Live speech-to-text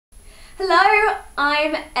Hello,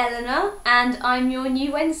 I'm Eleanor and I'm your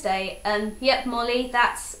new Wednesday. Yep, Molly,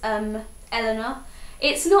 that's Eleanor.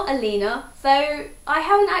 It's not Alina, though I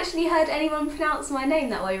haven't actually heard anyone pronounce my name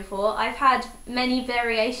that way before. I've had many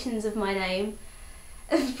variations of my name,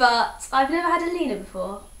 but I've never had Alina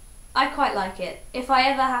before. I quite like it. If I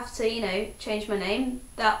ever have to, change my name,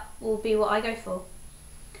 that will be what I go for.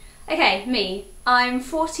 Okay, me. I'm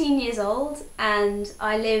 14 years old and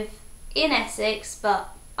I live in Essex, but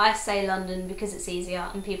I say London because it's easier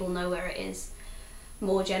and people know where it is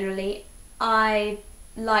more generally. I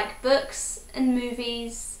like books and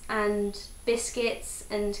movies and biscuits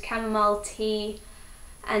and chamomile tea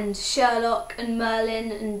and Sherlock and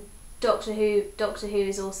Merlin and Doctor Who. Doctor Who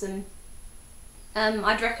is awesome.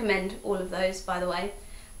 I'd recommend all of those, by the way.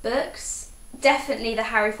 Books, definitely the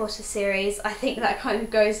Harry Potter series. I think that kind of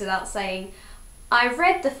goes without saying. I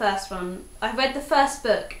read the first one. I read the first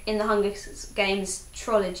book in the Hunger Games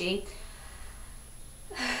trilogy.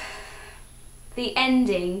 The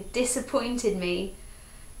ending disappointed me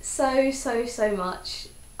so much.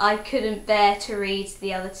 I couldn't bear to read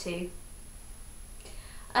the other two.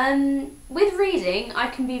 With reading, I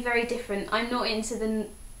can be very different. I'm not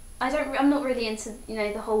really into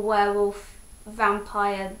the whole werewolf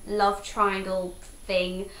vampire love triangle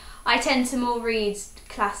thing. I tend to more read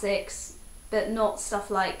classics, but not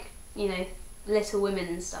stuff like, Little Women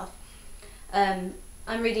and stuff. I'm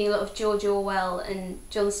reading a lot of George Orwell and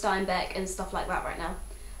John Steinbeck and stuff like that right now.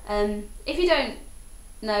 If you don't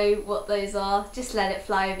know what those are, just let it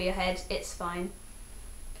fly over your head, it's fine.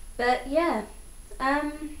 But yeah, I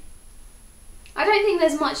don't think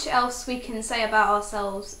there's much else we can say about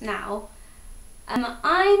ourselves now. I'm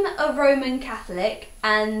a Roman Catholic,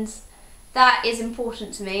 and that is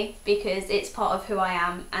important to me because it's part of who I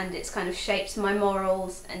am and it's kind of shaped my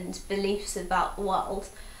morals and beliefs about the world.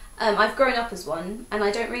 I've grown up as one and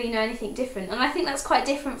I don't really know anything different, and I think that's quite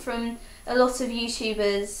different from a lot of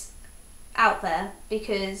YouTubers out there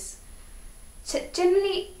because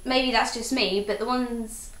generally, maybe that's just me, but the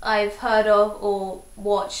ones I've heard of or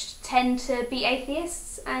watched tend to be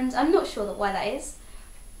atheists, and I'm not sure why that is.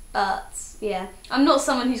 But yeah, I'm not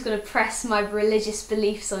someone who's going to press my religious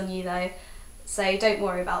beliefs on you though, so don't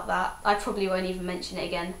worry about that. I probably won't even mention it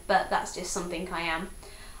again, but that's just something I am.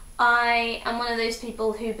 I am one of those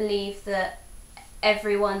people who believe that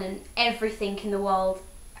everyone and everything in the world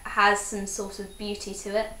has some sort of beauty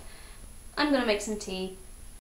to it. I'm going to make some tea